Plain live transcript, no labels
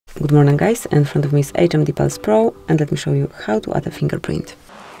Good morning guys, in front of me is HMD Pulse Pro and let me show you how to add a fingerprint.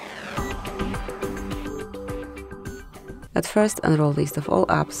 At first, enroll list of all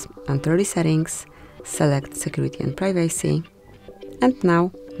apps, enter the settings, select security and privacy, and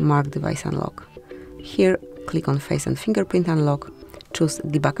now mark device unlock. Here, click on face and fingerprint unlock, choose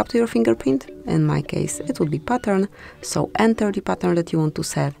the backup to your fingerprint. In my case, it would be pattern, so enter the pattern that you want to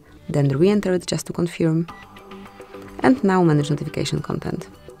set, then re-enter it just to confirm. And now manage notification content.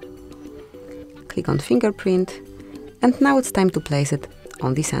 Click on fingerprint, and now it's time to place it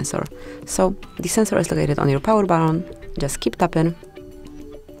on the sensor. So the sensor is located on your power button. Just keep tapping.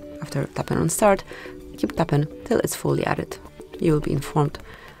 After tapping on start, keep tapping till it's fully added. You will be informed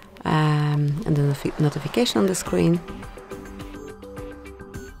and the notification on the screen.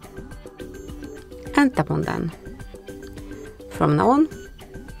 And tap on done. From now on,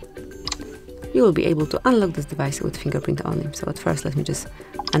 you will be able to unlock this device with fingerprint only. So at first, let me just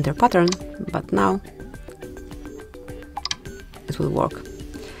enter pattern, but now it will work.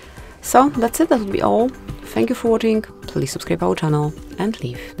 So that's it, that would be all. Thank you for watching, please subscribe our channel and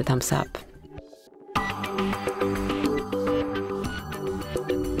leave the thumbs up.